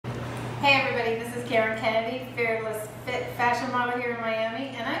Hey everybody, this is Karen Kennedy, Fearless Fit Fashion Model here in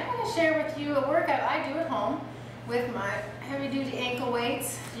Miami, and I want to share with you a workout I do at home with my heavy-duty ankle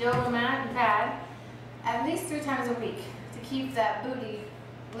weights, yoga mat, and pad, at least 3 times a week to keep that booty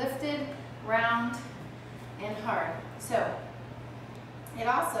lifted, round, and hard. So, it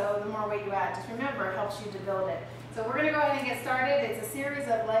also, the more weight you add, just remember, it helps you to build it. So we're going to go ahead and get started. It's a series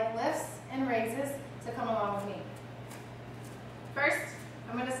of leg lifts and raises, so come along with me. First,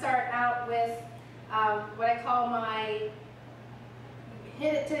 I'm going to start out with what I call my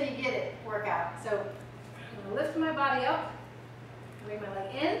hit it till you get it workout. So I'm going to lift my body up, bring my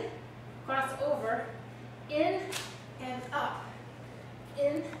leg in, cross over, in and up,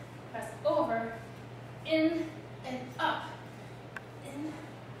 in, cross over, in and up, in,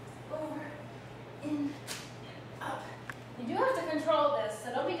 over, in, and up. You do have to control this,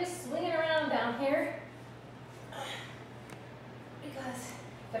 so don't be just swinging around down here, because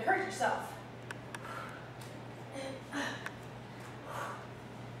but hurt yourself. And up.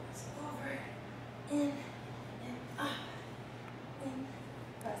 Press over. In and up. In.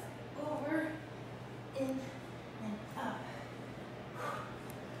 Press over. In and up. And up.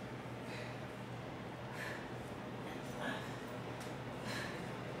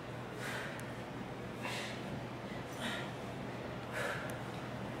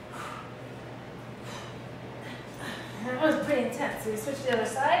 That was pretty intense. So we switch to the other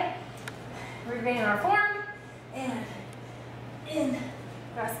side. We're regaining our form. And in,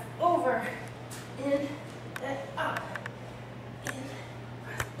 press over, in, and up. In,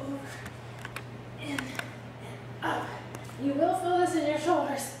 press over, in, and up. You will feel this in your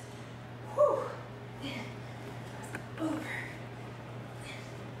shoulders. Whew. In, press over.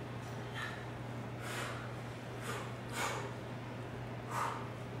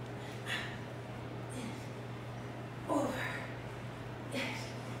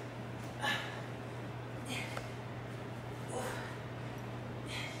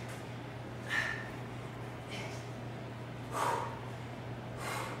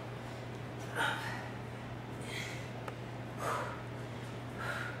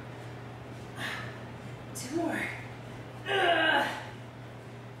 More.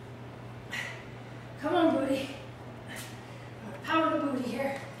 Come on, booty. Power the booty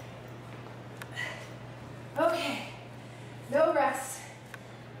here. Okay. No rest.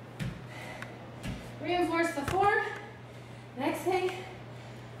 Reinforce the form. Next thing, I'm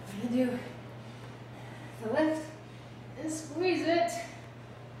going to do the lift and squeeze it.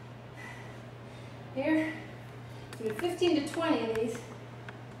 Here. Do 15 to 20 of these.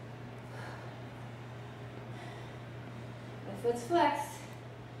 Foot's flexed.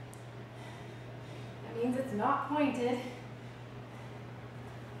 That means it's not pointed.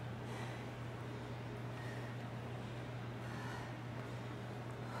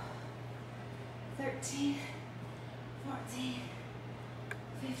 $13, $14, $15.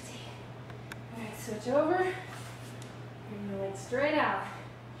 All right, switch over. Bring your leg straight out.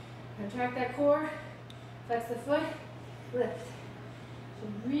 Contract that core. Flex the foot. Lift. So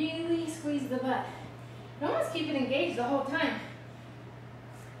really squeeze the butt. You almost keep it engaged the whole time.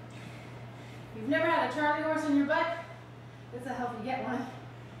 You've never had a Charlie horse on your butt? This will help you get one.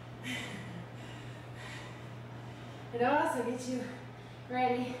 It'll also get you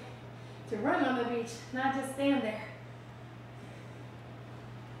ready to run on the beach, not just stand there.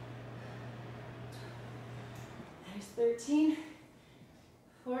 There's 13,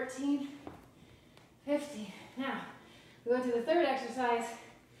 14, 15. Now, we go to the third exercise.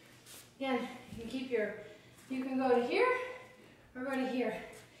 Again, you can go to here or go to here.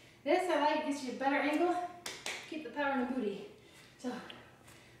 This I like, gets you a better angle, keep the power in the booty. So,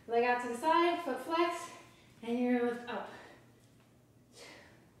 leg out to the side, foot flex, and you're gonna lift up.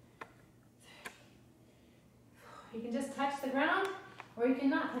 You can just touch the ground, or you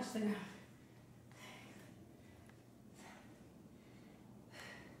cannot touch the ground.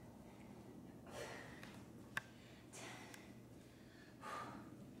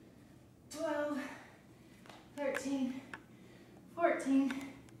 12, 13, 14, 15.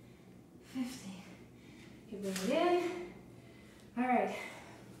 You bring it in. All right.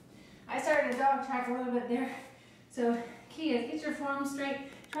 I started a dog track a little bit there. So key is get your form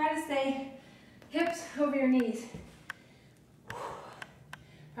straight. Try to stay hips over your knees.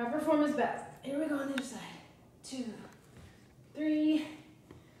 Proper form is best. Here we go on the other side. 2, 3, 6,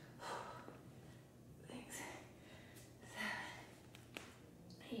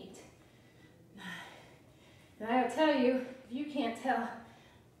 7, 8, 9. And I will tell you, if you can't tell,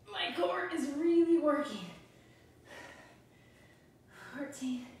 my core is really working.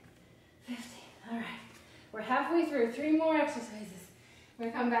 14, 15. All right. We're halfway through. 3 more exercises. We're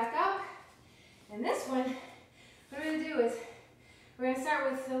going to come back up. And this one, what I'm gonna do is, we're gonna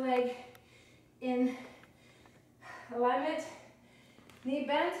start with the leg in alignment, knee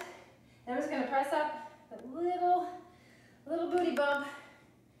bent. And I'm just gonna press up a little booty bump.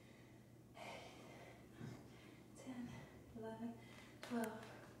 10, 11, 12,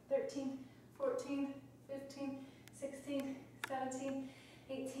 13, 14, 15, 16, 17,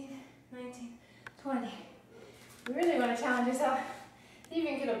 18, 19, 20. You really want to challenge yourself.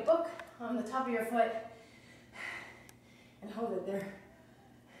 Even get a book on the top of your foot and hold it there.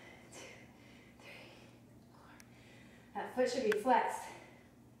 2, 3, 4. That foot should be flexed.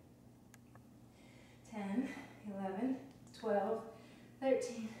 10, 11, 12,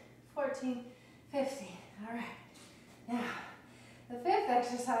 13, 14, 15. All right. Now, the fifth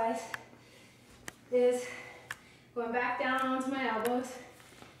exercise is going back down onto my elbows,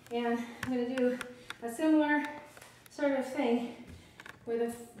 and I'm going to do a similar sort of thing where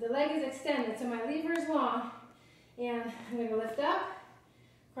the leg is extended, so my lever is long, and I'm going to lift up,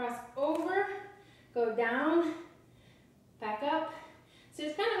 cross over, go down, back up. So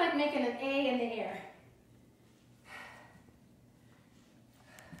it's kind of like making an A in the air.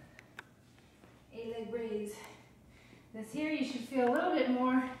 A-leg raise. This here you should feel a little bit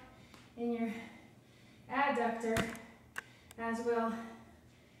more in your adductor as well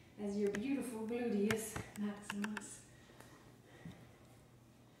as your beautiful gluteus maximus.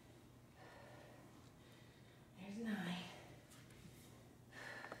 There's 9.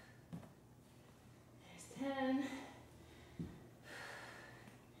 There's 10.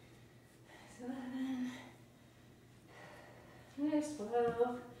 There's 11. There's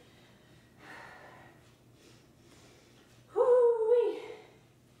 12.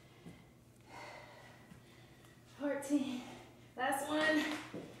 14. Last one.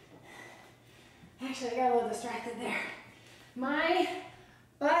 Actually, I got a little distracted there. My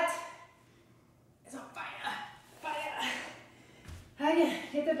butt is on fire. Fire. Again,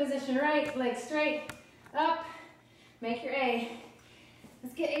 get the position right, leg straight, up. Make your A.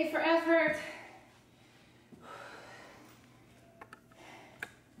 Let's get A for effort.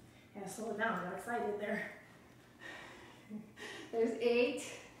 Gotta slow it down, I got excited there. There's 8.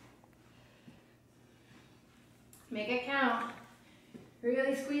 Make it count.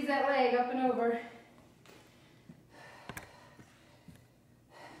 Really squeeze that leg up and over.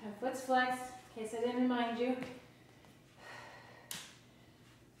 My foot's flexed, in case I didn't remind you.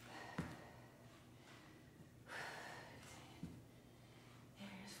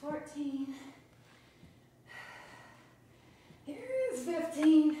 There's 14. There's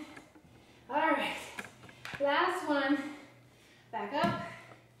 15. All right, last one. Back up.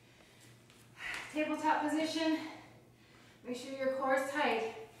 Tabletop position. Make sure your core is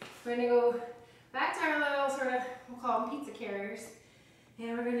tight. We're gonna go back to our little sort of, we'll call them pizza carriers.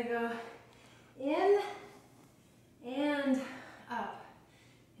 And we're gonna go in and up.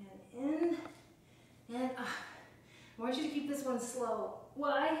 And in and up. I want you to keep this one slow.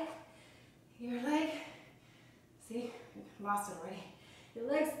 Why? Your leg, see, lost it already.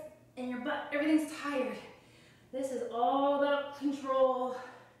 Your legs and your butt, everything's tired. This is all about control.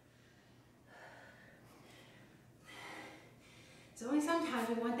 So only sometimes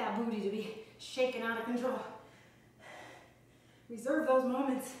we want that booty to be shaken out of control. Reserve those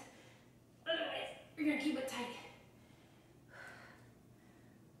moments. Otherwise, you're gonna keep it tight.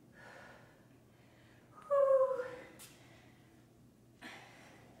 Woo.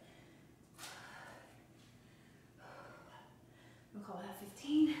 We'll call that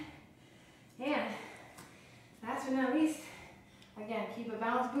 15. And last but not least, again, keep a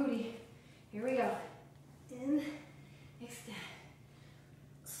balanced booty. Here we go. In, extend.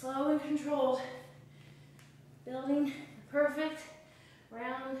 Slow and controlled, building the perfect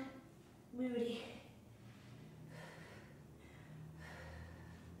round booty.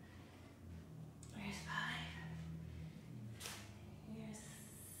 There's 5. Here's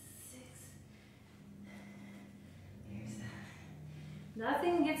 6. There's 7.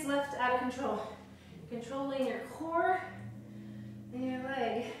 Nothing gets left out of control. Controlling your core and your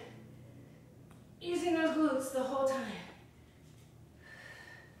leg. Using those glutes the whole time.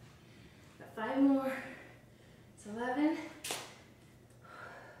 5 more. It's 11,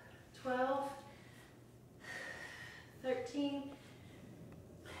 12, 13,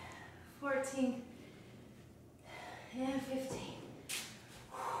 14, and 15.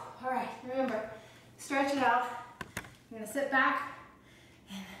 All right, remember, stretch it out. You're gonna sit back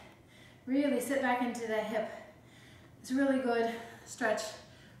and really sit back into that hip. It's a really good stretch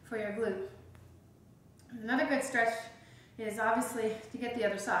for your glute. Another good stretch is obviously to get the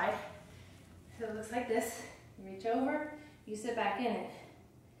other side. So it looks like this. You reach over, you sit back in it.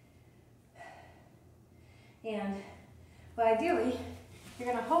 And well, ideally,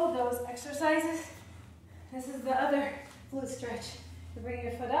 you're gonna hold those exercises. This is the other glute stretch. You bring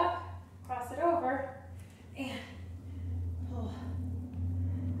your foot up, cross it over, and pull.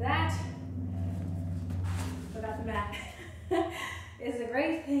 That, without the mat, is a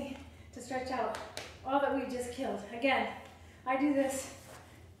great thing to stretch out all that we just killed. Again, I do this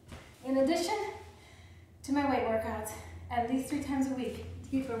in addition to my weight workouts at least 3 times a week to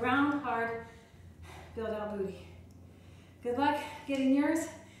keep a round, hard, build out booty. Good luck getting yours.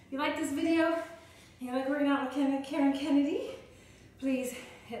 If you like this video, you like working out with Karen Kennedy, please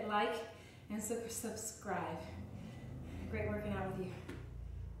hit like and subscribe. Great working out with you.